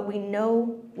 Through what we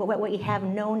know, what we have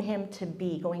known him to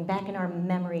be, going back in our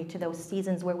memory to those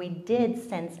seasons where we did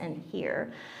sense and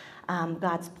hear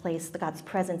God's place, God's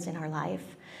presence in our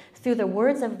life. Through the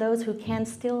words of those who can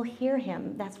still hear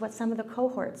him. That's what some of the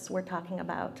cohorts we're talking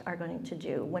about are going to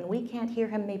do. When we can't hear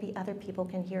him, maybe other people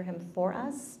can hear him for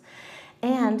us.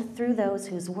 And through those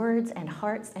whose words and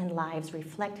hearts and lives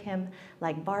reflect him,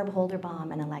 like Barb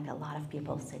Holderbaum and like a lot of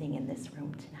people sitting in this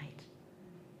room tonight.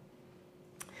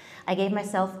 I gave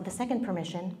myself the second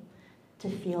permission to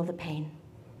feel the pain,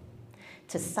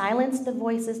 to silence the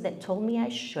voices that told me I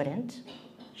shouldn't.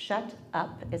 Shut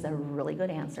up is a really good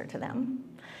answer to them.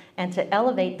 And to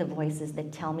elevate the voices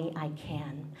that tell me I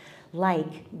can.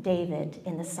 Like David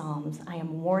in the Psalms, I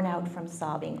am worn out from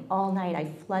sobbing. All night I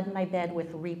flood my bed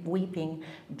with weeping,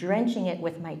 drenching it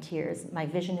with my tears. My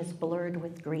vision is blurred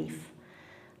with grief.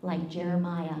 Like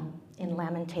Jeremiah in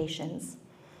Lamentations,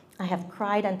 I have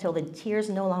cried until the tears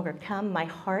no longer come. My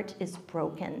heart is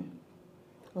broken.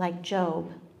 Like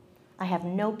Job, I have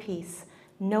no peace,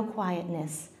 no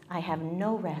quietness. I have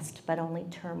no rest, but only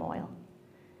turmoil.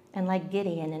 And like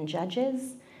Gideon in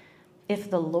Judges, if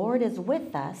the Lord is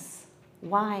with us,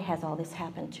 why has all this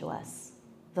happened to us?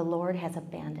 The Lord has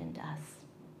abandoned us.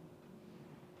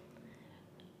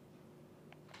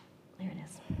 There it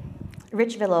is.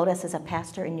 Rich Villodas is a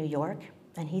pastor in New York,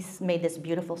 and he's made this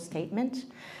beautiful statement.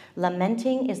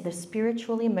 Lamenting is the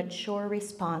spiritually mature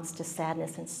response to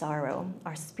sadness and sorrow.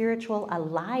 Our spiritual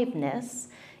aliveness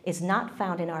is not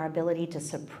found in our ability to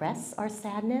suppress our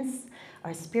sadness.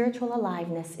 Our spiritual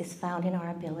aliveness is found in our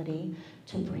ability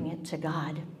to bring it to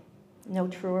God. No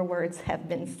truer words have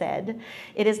been said.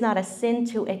 It is not a sin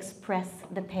to express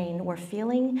the pain we're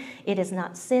feeling. It is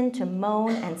not sin to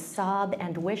moan and sob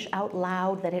and wish out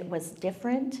loud that it was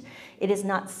different. It is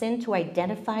not sin to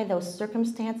identify those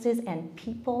circumstances and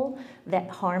people that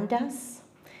harmed us.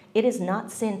 It is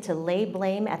not sin to lay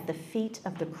blame at the feet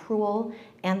of the cruel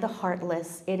and the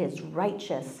heartless. It is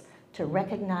righteous to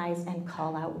recognize and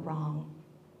call out wrong.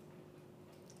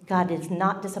 God is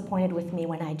not disappointed with me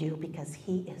when I do, because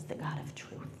he is the God of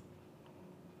truth.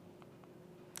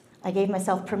 I gave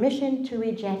myself permission to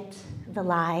reject the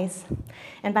lies.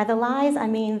 And by the lies, I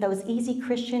mean those easy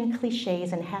Christian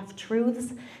cliches and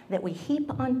half-truths that we heap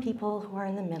on people who are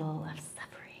in the middle of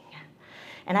suffering.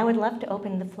 And I would love to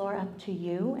open the floor up to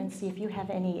you and see if you have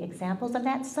any examples of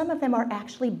that. Some of them are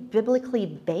actually biblically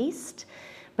based,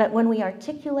 but when we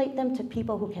articulate them to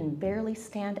people who can barely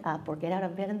stand up or get out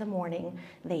of bed in the morning,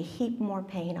 they heap more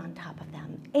pain on top of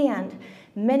them. And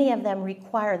many of them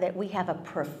require that we have a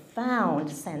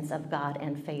profound sense of God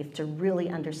and faith to really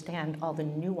understand all the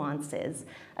nuances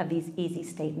of these easy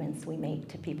statements we make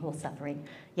to people suffering.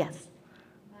 Yes?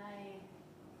 My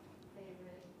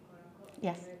favorite, quote-unquote,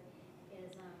 Yes. favorite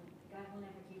is God will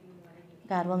never give you more than you can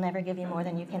God will never give you more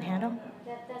than you can handle.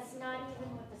 That's not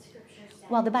even what the scripture says.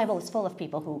 Well, the Bible is full of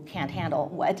people who can't handle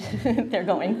what they're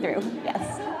going through.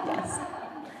 Yes, yes.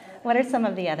 What are some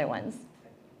of the other ones?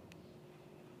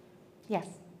 Yes.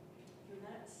 You're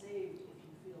not saved if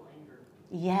you feel anger.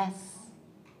 Yes.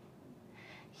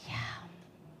 Yeah.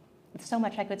 There's so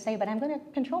much I could say, but I'm going to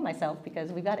control myself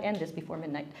because we've got to end this before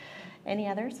midnight. Any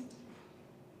others?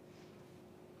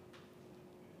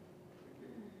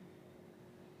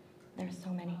 There's so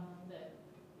many.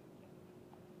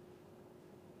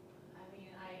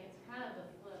 It's kind of the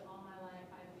flip. All my life,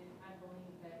 I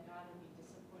believe that God would be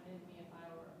disappointed in me if I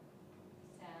were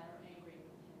sad or angry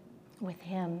with Him. With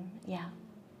him, yeah,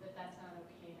 That that's not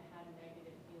okay to have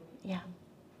negative feelings yeah,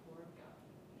 toward God.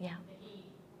 yeah, That He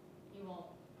won't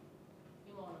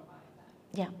abide that.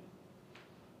 yeah,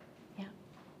 yeah.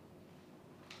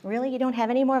 Really, you don't have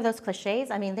any more of those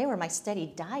cliches? I mean, they were my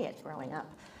steady diet growing up.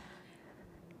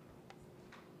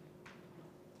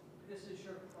 This is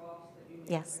your cross that you need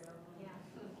Yes. to bear.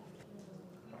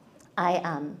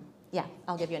 Yeah,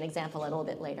 I'll give you an example a little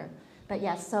bit later. But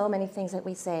yeah, so many things that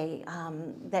we say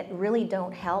that really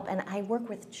don't help. And I work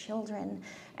with children,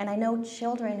 and I know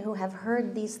children who have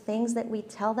heard these things that we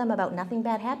tell them about nothing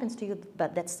bad happens to you,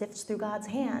 but that sifts through God's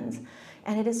hands.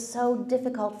 And it is so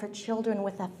difficult for children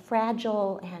with a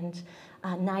fragile and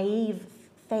naive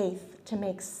faith to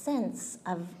make sense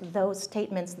of those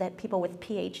statements that people with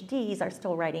PhDs are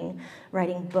still writing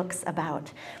books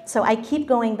about. So I keep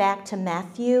going back to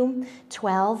Matthew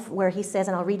 12, where he says,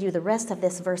 and I'll read you the rest of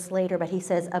this verse later, but he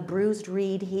says, "A bruised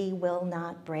reed he will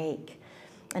not break."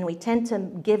 And we tend to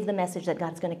give the message that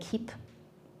God's going to keep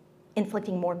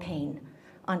inflicting more pain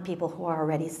on people who are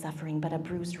already suffering, but a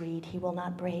bruised reed he will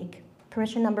not break.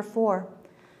 Permission number 4,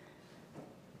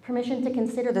 permission to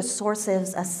consider the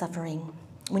sources of suffering.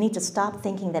 We need to stop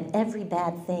thinking that every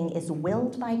bad thing is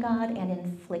willed by God and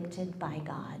inflicted by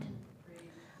God.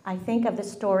 I think of the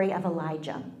story of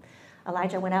Elijah.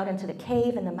 Elijah went out into the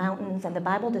cave in the mountains, and the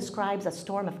Bible describes a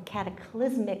storm of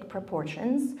cataclysmic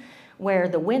proportions where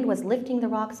the wind was lifting the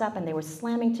rocks up and they were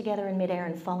slamming together in midair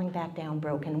and falling back down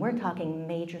broken. We're talking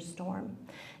major storm.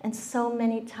 And so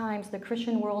many times the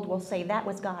Christian world will say that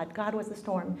was God. God was the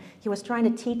storm. He was trying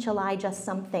to teach Elijah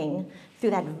something through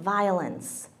that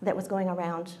violence that was going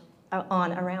around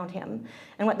him.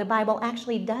 And what the Bible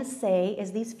actually does say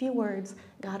is these few words: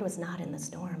 God was not in the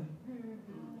storm.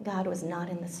 God was not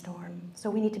in the storm.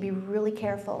 So we need to be really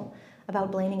careful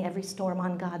about blaming every storm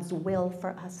on God's will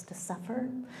for us to suffer.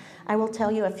 I will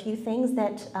tell you a few things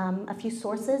a few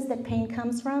sources that pain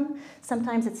comes from.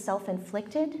 Sometimes it's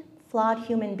self-inflicted, flawed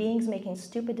human beings making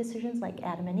stupid decisions like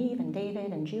Adam and Eve and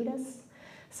David and Judas.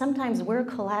 Sometimes we're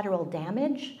collateral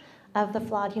damage of the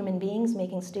flawed human beings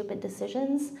making stupid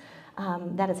decisions.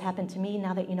 That has happened to me,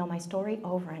 now that you know my story,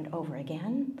 over and over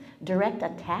again. Direct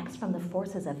attacks from the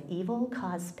forces of evil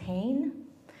cause pain.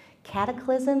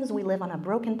 Cataclysms, we live on a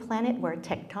broken planet where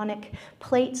tectonic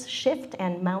plates shift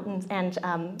and mountains and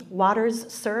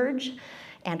waters surge,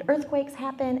 and earthquakes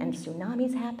happen and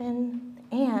tsunamis happen,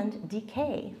 and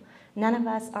decay. None of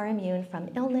us are immune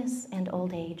from illness and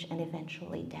old age and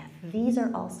eventually death. These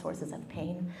are all sources of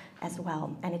pain as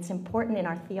well. And it's important in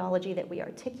our theology that we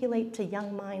articulate to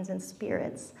young minds and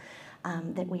spirits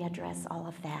that we address all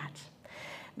of that.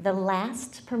 The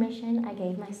last permission I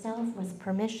gave myself was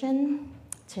permission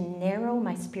to narrow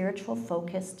my spiritual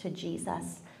focus to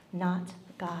Jesus, not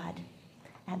God,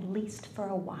 at least for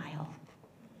a while.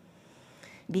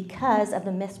 Because of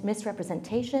the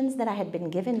misrepresentations that I had been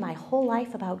given my whole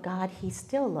life about God, he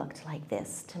still looked like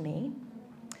this to me.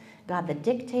 God the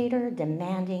dictator,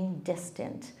 demanding,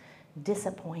 distant,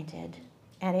 disappointed.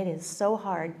 And it is so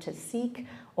hard to seek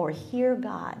or hear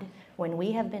God when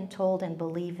we have been told and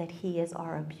believe that he is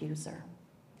our abuser.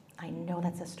 I know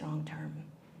that's a strong term,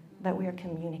 but we are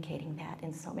communicating that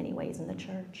in so many ways in the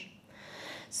church.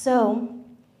 So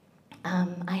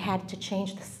I had to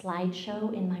change the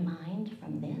slideshow in my mind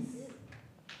from this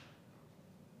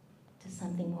to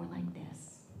something more like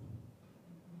this.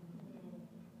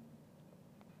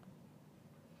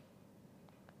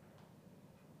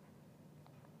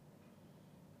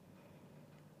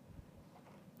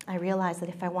 I realized that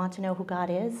if I want to know who God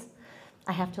is,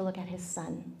 I have to look at his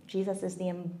son. Jesus is the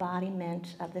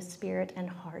embodiment of the spirit and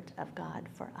heart of God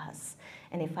for us.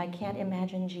 And if I can't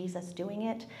imagine Jesus doing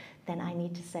it, then I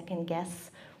need to second guess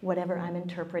whatever I'm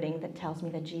interpreting that tells me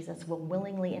that Jesus will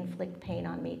willingly inflict pain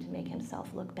on me to make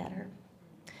himself look better.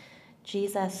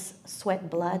 Jesus sweat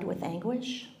blood with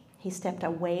anguish. He stepped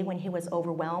away when he was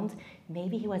overwhelmed.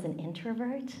 Maybe he was an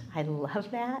introvert. I love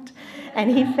that.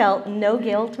 And he felt no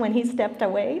guilt when he stepped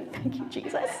away. Thank you,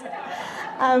 Jesus.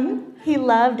 He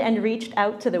loved and reached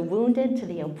out to the wounded, to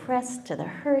the oppressed, to the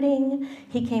hurting.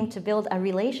 He came to build a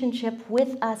relationship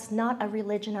with us, not a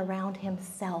religion around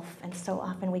himself. And so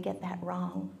often we get that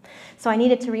wrong. So I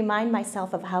needed to remind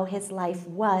myself of how his life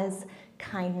was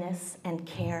kindness and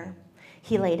care.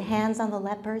 He laid hands on the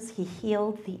lepers. He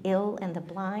healed the ill and the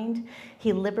blind.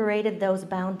 He liberated those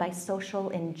bound by social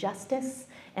injustice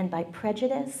and by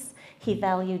prejudice. He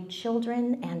valued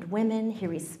children and women. He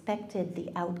respected the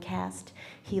outcast.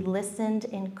 He listened,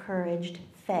 encouraged,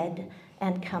 fed,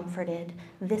 and comforted.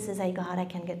 This is a God I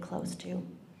can get close to.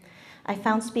 I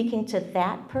found speaking to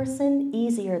that person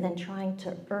easier than trying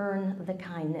to earn the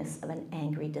kindness of an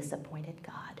angry, disappointed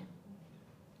God.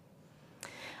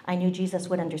 I knew Jesus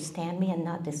would understand me and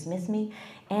not dismiss me,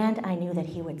 and I knew that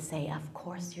he would say, "Of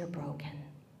course you're broken,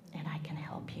 and I can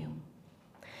help you."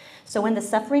 So when the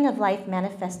suffering of life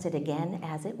manifested again,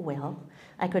 as it will,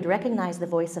 I could recognize the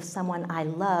voice of someone I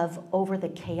love over the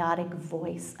chaotic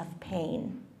voice of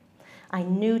pain. I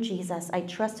knew Jesus. I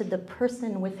trusted the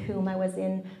person with whom I was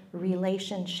in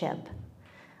relationship.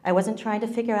 I wasn't trying to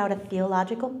figure out a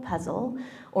theological puzzle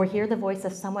or hear the voice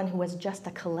of someone who was just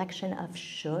a collection of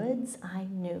shoulds. I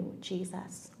knew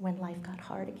Jesus when life got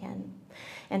hard again.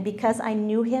 And because I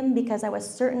knew him, because I was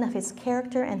certain of his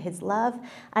character and his love,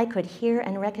 I could hear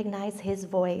and recognize his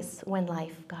voice when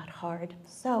life got hard.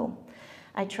 So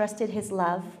I trusted his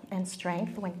love and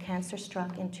strength when cancer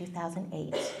struck in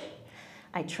 2008.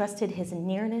 I trusted his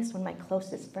nearness when my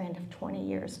closest friend of 20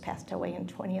 years passed away in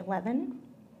 2011.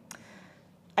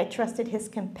 I trusted his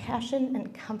compassion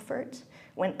and comfort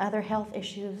when other health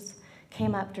issues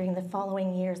came up during the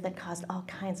following years that caused all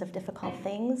kinds of difficult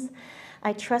things.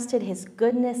 I trusted his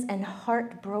goodness and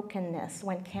heartbrokenness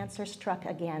when cancer struck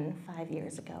again 5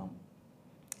 years ago,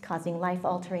 causing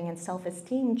life-altering and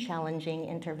self-esteem challenging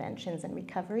interventions and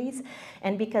recoveries.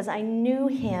 And because I knew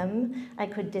him, I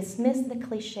could dismiss the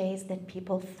cliches that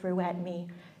people threw at me.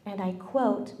 And I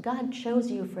quote, "God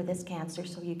chose you for this cancer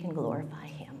so you can glorify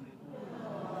him."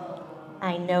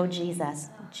 I know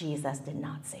Jesus. Jesus did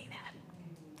not say that.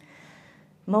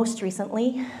 Most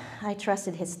recently, I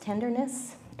trusted his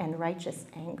tenderness and righteous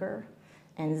anger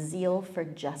and zeal for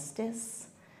justice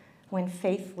when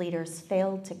faith leaders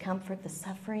failed to comfort the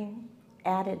suffering,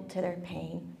 added to their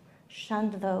pain,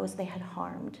 shunned those they had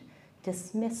harmed,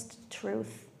 dismissed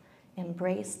truth,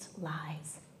 embraced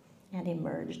lies, and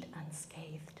emerged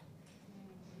unscathed.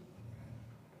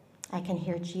 I can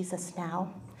hear Jesus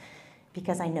now,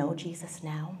 because I know Jesus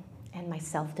now, and my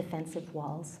self-defensive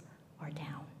walls are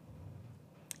down.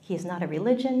 He is not a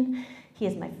religion. He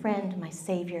is my friend, my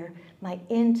Savior, my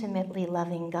intimately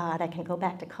loving God. I can go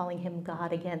back to calling him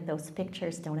God again. Those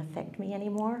pictures don't affect me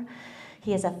anymore.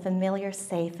 He is a familiar,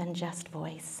 safe, and just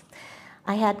voice.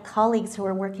 I had colleagues who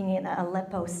were working in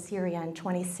Aleppo, Syria in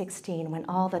 2016 when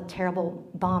all the terrible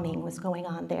bombing was going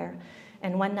on there.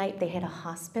 And one night they hit a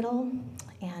hospital,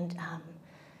 and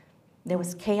there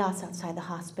was chaos outside the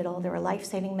hospital. There were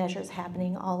life-saving measures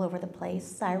happening all over the place.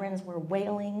 Sirens were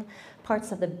wailing.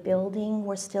 Parts of the building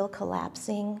were still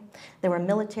collapsing. There were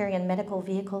military and medical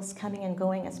vehicles coming and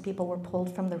going as people were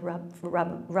pulled from the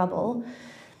rubble.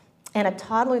 And a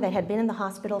toddler that had been in the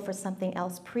hospital for something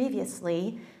else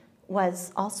previously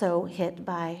was also hit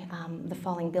by the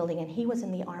falling building, and he was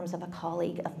in the arms of a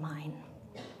colleague of mine.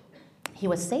 He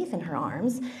was safe in her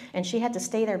arms, and she had to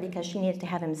stay there because she needed to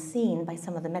have him seen by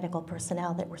some of the medical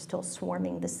personnel that were still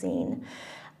swarming the scene.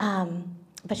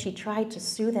 But she tried to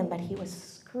soothe him, but he was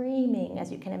screaming, as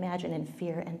you can imagine, in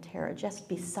fear and terror, just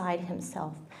beside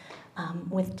himself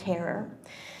with terror.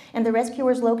 And the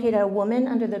rescuers located a woman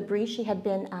under the debris. She had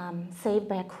been saved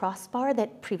by a crossbar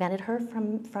that prevented her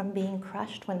from being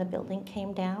crushed when the building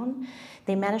came down.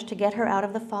 They managed to get her out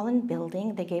of the fallen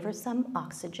building. They gave her some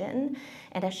oxygen.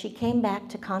 And as she came back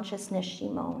to consciousness, she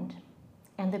moaned.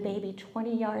 And the baby,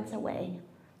 20 yards away,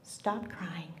 stopped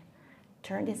crying,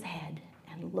 turned his head,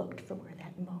 and looked for where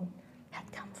that moan had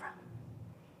come from.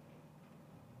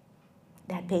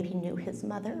 That baby knew his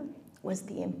mother was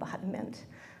the embodiment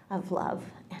of love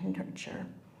and nurture.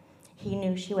 He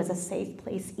knew she was a safe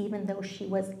place even though she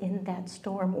was in that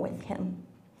storm with him.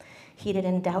 He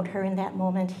didn't doubt her in that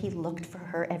moment. He looked for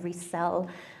her, every cell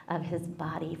of his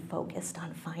body focused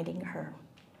on finding her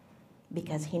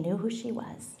because he knew who she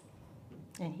was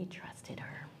and he trusted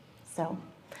her. So,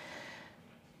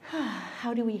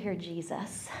 how do we hear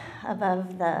Jesus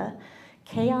above the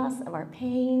chaos of our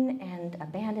pain and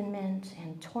abandonment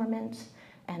and torment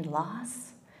and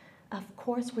loss? Of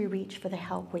course, we reach for the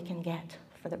help we can get,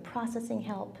 for the processing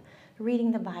help,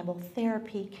 reading the Bible,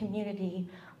 therapy, community,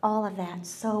 all of that,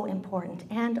 so important.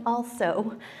 And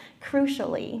also,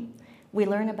 crucially, we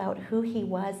learn about who he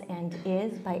was and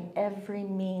is by every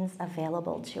means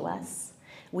available to us.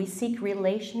 We seek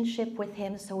relationship with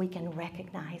him so we can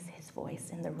recognize his voice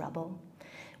in the rubble.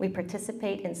 We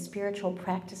participate in spiritual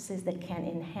practices that can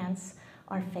enhance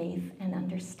our faith and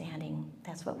understanding.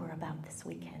 That's what we're about this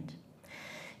weekend.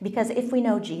 Because if we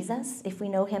know Jesus, if we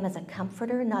know him as a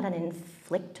comforter, not an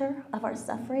inflictor of our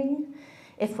suffering,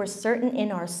 if we're certain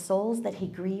in our souls that he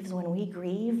grieves when we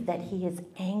grieve, that he is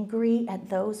angry at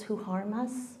those who harm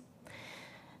us,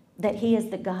 that he is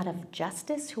the God of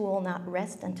justice who will not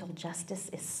rest until justice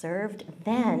is served,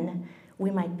 then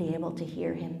we might be able to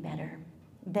hear him better.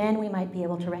 Then we might be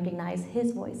able to recognize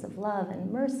his voice of love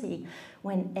and mercy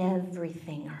when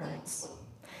everything hurts.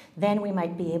 Then we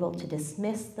might be able to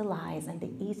dismiss the lies and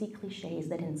the easy cliches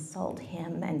that insult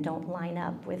him and don't line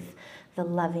up with the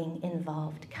loving,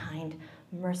 involved, kind,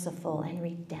 merciful, and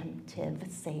redemptive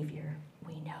Savior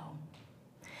we know.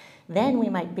 Then we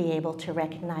might be able to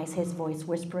recognize his voice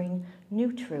whispering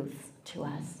new truths to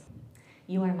us.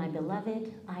 You are my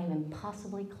beloved. I am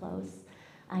impossibly close.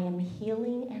 I am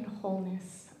healing and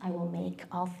wholeness. I will make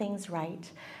all things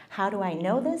right. How do I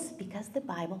know this? Because the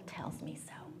Bible tells me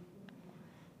so.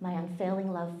 My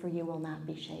unfailing love for you will not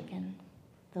be shaken.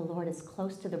 The Lord is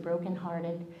close to the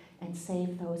brokenhearted and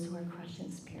saves those who are crushed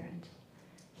in spirit.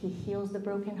 He heals the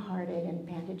brokenhearted and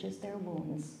bandages their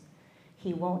wounds.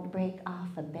 He won't break off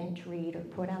a bent reed or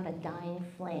put out a dying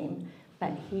flame,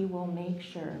 but he will make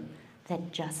sure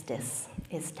that justice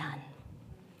is done.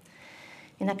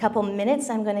 In a couple minutes,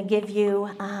 I'm going to give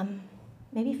you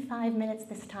maybe 5 minutes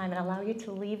this time and allow you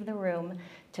to leave the room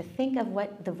to think of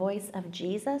what the voice of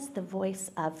Jesus, the voice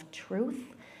of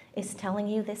truth, is telling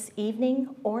you this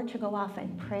evening, or to go off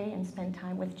and pray and spend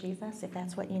time with Jesus if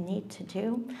that's what you need to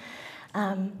do.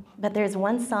 But there's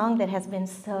one song that has been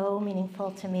so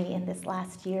meaningful to me in this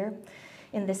last year,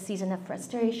 in this season of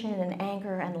frustration and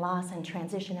anger and loss and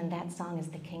transition, and that song is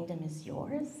 "The Kingdom is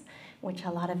Yours," which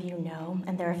a lot of you know.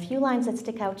 And there are a few lines that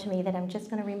stick out to me that I'm just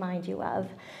going to remind you of.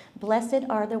 Blessed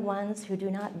are the ones who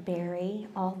do not bury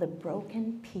all the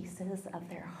broken pieces of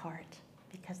their heart,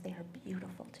 because they are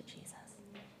beautiful to Jesus.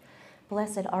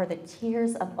 Blessed are the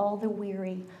tears of all the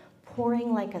weary,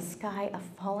 pouring like a sky of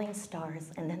falling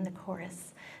stars. And then the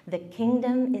chorus, the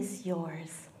kingdom is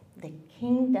yours. The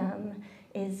kingdom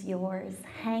is yours.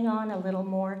 Hang on a little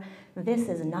more. This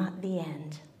is not the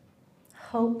end.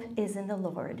 Hope is in the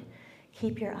Lord.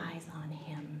 Keep your eyes on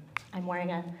him. I'm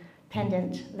wearing a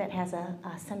pendant that has a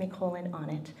semicolon on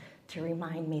it to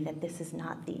remind me that this is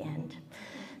not the end.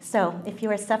 So if you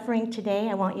are suffering today,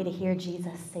 I want you to hear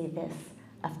Jesus say this: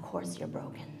 of course you're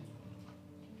broken.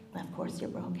 Of course you're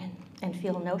broken. And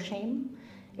feel no shame.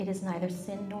 It is neither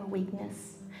sin nor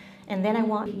weakness. And then I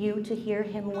want you to hear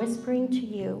him whispering to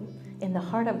you in the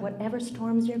heart of whatever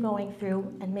storms you're going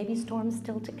through, and maybe storms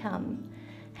still to come,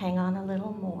 hang on a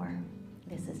little more.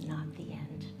 This is not the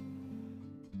end.